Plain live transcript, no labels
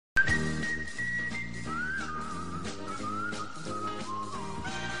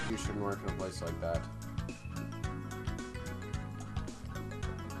shouldn't work in a place like that.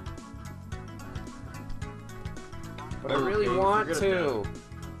 But I really want to.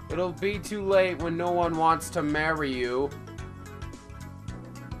 It'll be too late when no one wants to marry you.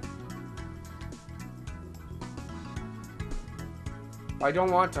 I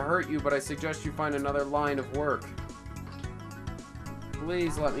don't want to hurt you, but I suggest you find another line of work.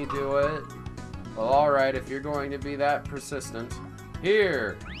 Please let me do it. Well, alright, if you're going to be that persistent.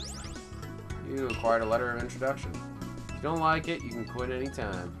 Here! You acquired a letter of introduction. If you don't like it, you can quit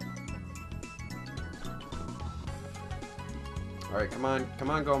anytime. Alright, come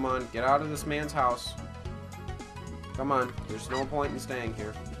on, Goemon. Get out of this man's house. Come on, there's no point in staying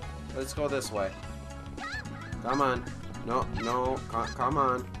here. Let's go this way. Come on. No, come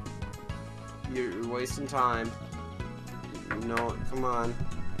on. You're wasting time. No, come on.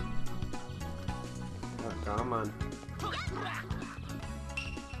 Come on.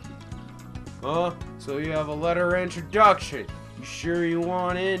 Oh, so you have a letter of introduction. You sure you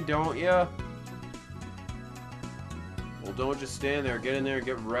want in, don't ya? Well, don't just stand there. Get in there and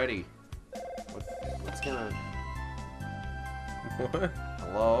get ready. What's gonna... What?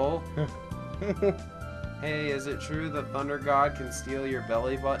 Hello? Hey, is it true the Thunder God can steal your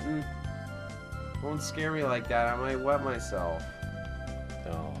belly button? Don't scare me like that. I might wet myself.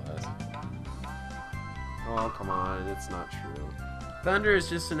 Oh, that's... Oh, come on. It's not true. Thunder is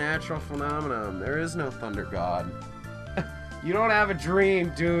just a natural phenomenon. There is no Thunder God. You don't have a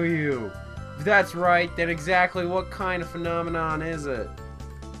dream, do you? If that's right, then exactly what kind of phenomenon is it?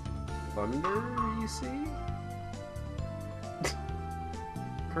 Thunder, you see?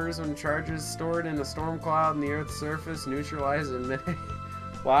 Occurs when charges stored in a storm cloud in the Earth's surface neutralize in mid-air.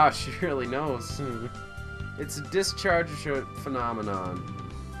 Wow, she really knows. It's a discharge phenomenon.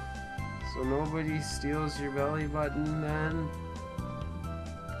 So nobody steals your belly button then?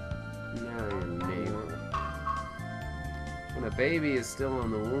 Now you're navel. When a baby is still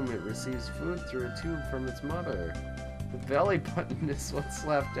in the womb, it receives food through a tube from its mother. The belly button is what's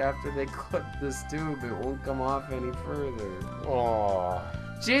left after they clip this tube. It won't come off any further. Aww.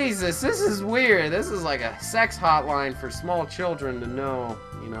 Jesus, this is weird. This is like a sex hotline for small children to know,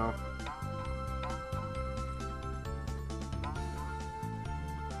 you know.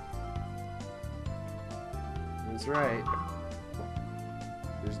 That's right.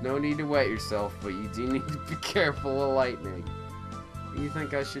 There's no need to wet yourself, but you do need to be careful of lightning. What do you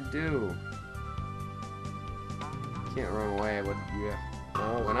think I should do? Can't run away. What do you have?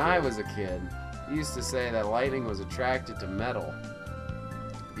 Oh, when I was a kid, you used to say that lightning was attracted to metal.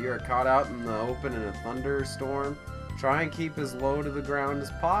 If you are caught out in the open in a thunderstorm, try and keep as low to the ground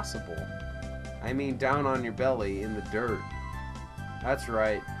as possible. I mean down on your belly in the dirt. That's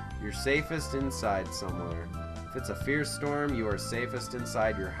right, you're safest inside somewhere. If it's a fierce storm, you are safest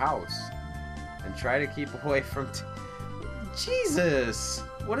inside your house. And try to keep away from... Jesus!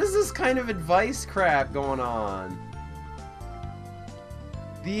 What is this kind of advice crap going on?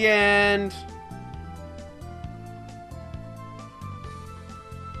 The end!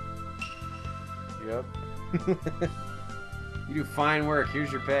 Yep. You do fine work.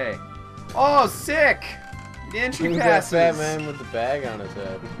 Here's your pay. Oh, sick! The entry Who's passes. that fat man with the bag on his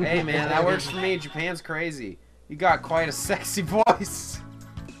head? Hey, man, that works for me. Japan's crazy. You got quite a sexy voice.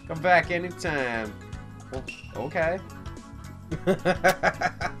 Come back anytime. Well, okay.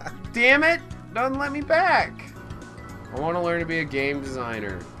 Damn it! Doesn't let me back. I want to learn to be a game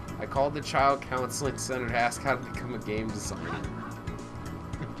designer. I called the Child Counseling Center to ask how to become a game designer.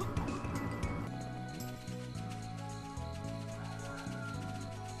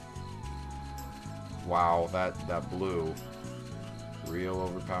 Wow, that blue. Real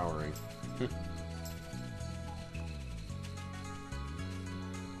overpowering.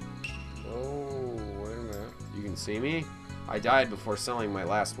 Oh, wait a minute. You can see me? I died before selling my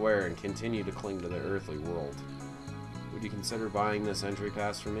last wear and continue to cling to the earthly world. Would you consider buying this entry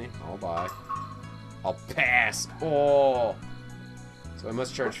pass for me? I'll buy. I'll pass! Oh! So I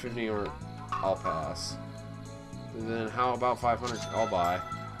must charge 50 or I'll pass. And then how about 500? I'll buy.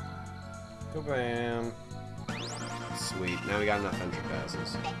 Kabam. Sweet. Now we got enough entry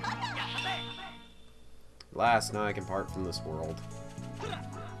passes. Last, now I can part from this world.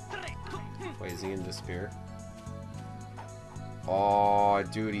 Wait, is he gonna disappear? Oh,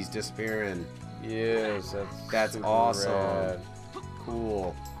 dude, he's disappearing. Yes, That's super awesome. rad.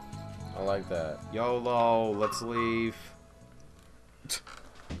 Cool. I like that. YOLO, let's leave.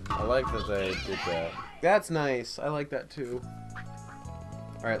 I like that they did that. That's nice. I like that too.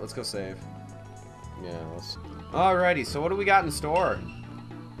 Alright, let's go save. Yeah, let's... Alrighty, so what do we got in store?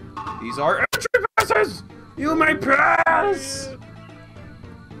 These are entry passes! You may pass!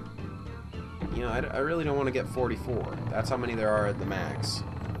 You know, I really don't want to get 44. That's how many there are at the max.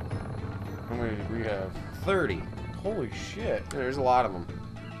 How many did we have? 30. Holy shit. Yeah, there's a lot of them.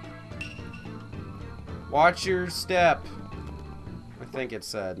 Watch your step. I think it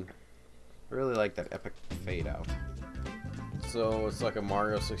said. I really like that epic fade out. So it's like a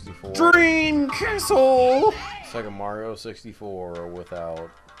Mario 64. Dream Castle! It's like a Mario 64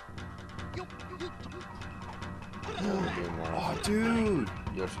 without. Oh, dude!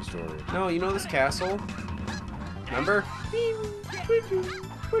 Yoshi story. No, you know this castle? Remember?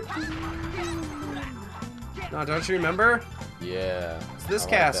 No, don't you remember? Yeah. It's this I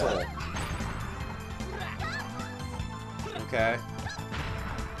like castle. that. Okay.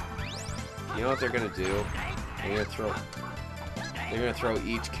 You know what they're gonna do? They're gonna throw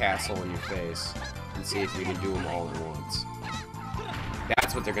each castle in your face and see if you can do them all at once.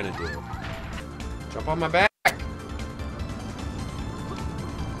 That's what they're gonna do. Jump on my back.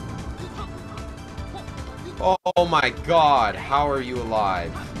 Oh my god, how are you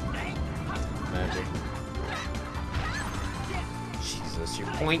alive? Magic. Jesus,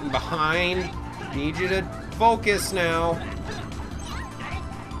 you're pointing behind. Need you to focus now.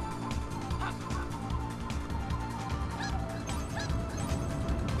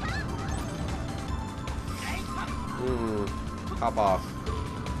 Hop off.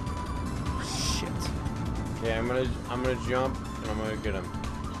 Shit. Okay, I'm gonna jump and I'm gonna get him.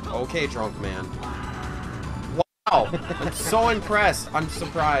 Okay, drunk man. Wow, I'm so impressed. I'm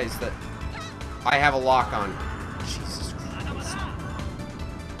surprised that I have a lock on. Jesus Christ.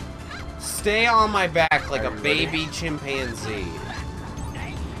 Stay on my back like a baby chimpanzee.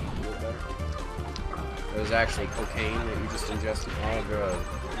 It was actually cocaine that you just ingested. Oh, good.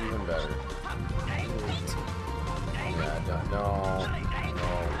 Even better. Yeah,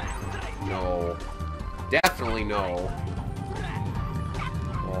 No. Definitely no.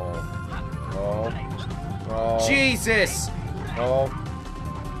 Oh. Jesus! Oh.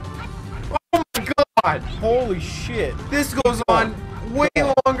 Oh my god! Holy shit. This goes on way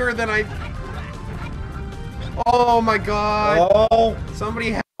longer than I... Oh my god! Oh.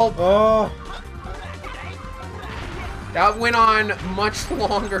 Somebody help! Oh. That went on much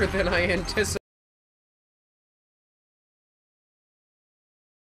longer than I anticipated.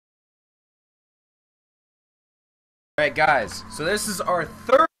 Alright guys, so this is our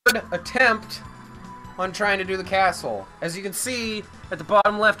third attempt on trying to do the castle. As you can see, at the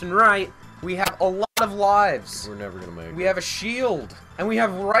bottom left and right, we have a lot of lives. We're never gonna make it. We have a shield, and we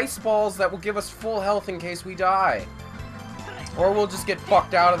have rice balls that will give us full health in case we die. Or we'll just get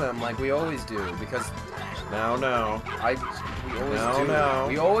fucked out of them like we always do, because... No. We always do. No.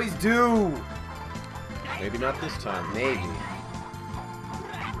 We always do! Maybe not this time. Maybe.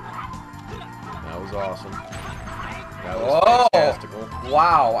 That was awesome. That was fantastical.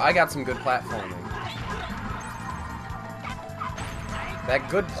 Wow, I got some good platforming. That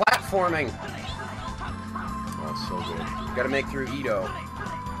good platforming! Oh, it's so good. You gotta make through Edo.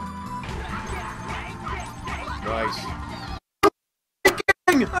 Nice. I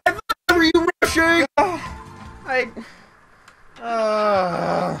thought you rushing!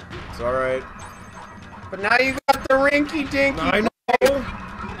 It's alright. But now you got the rinky dinky. I know.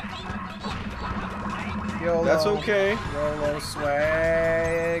 YOLO. That's okay. YOLO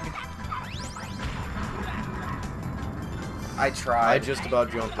swag. I tried. I just about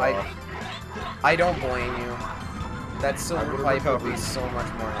jumped off. I don't blame you. That silver would've pipe would recovered. be so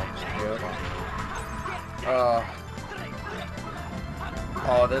much more helpful. Yeah.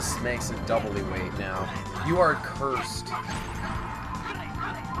 Oh, this makes it doubly weight now. You are cursed.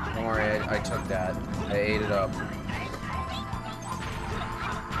 Don't worry, I took that. I ate it up.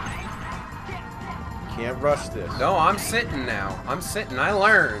 Can't rush this. No, I'm sitting now. I'm sitting. I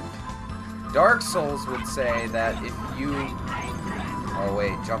learned. Dark Souls would say that if you... Oh,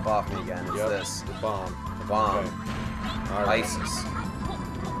 wait. Jump off me again. It's this. The bomb. The bomb. Okay. All right. ISIS.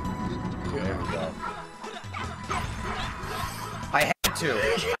 There we go. I had to. I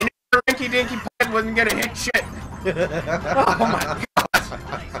knew the Rinky Dinky Pipe wasn't gonna hit shit. Oh my god.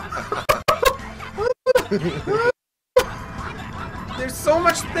 There's so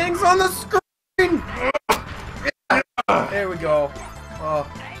much things on the screen. There we go. Oh,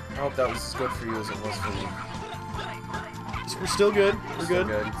 I hope that was as good for you as it was for me. We're still good. We're Still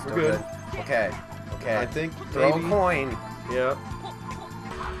good. Still We're good. Okay. Okay. I think Throw maybe. a coin. Yeah.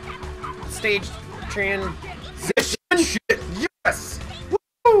 Stage transition. Shit. Yes.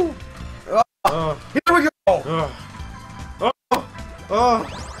 Woo. Here we go.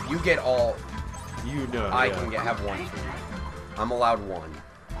 You get all. You know. I yeah. can have one. I'm allowed one.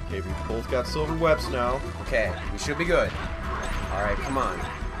 Okay, we both got silver webs now. Okay, we should be good. Alright, come on.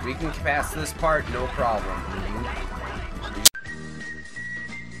 We can pass this part, no problem.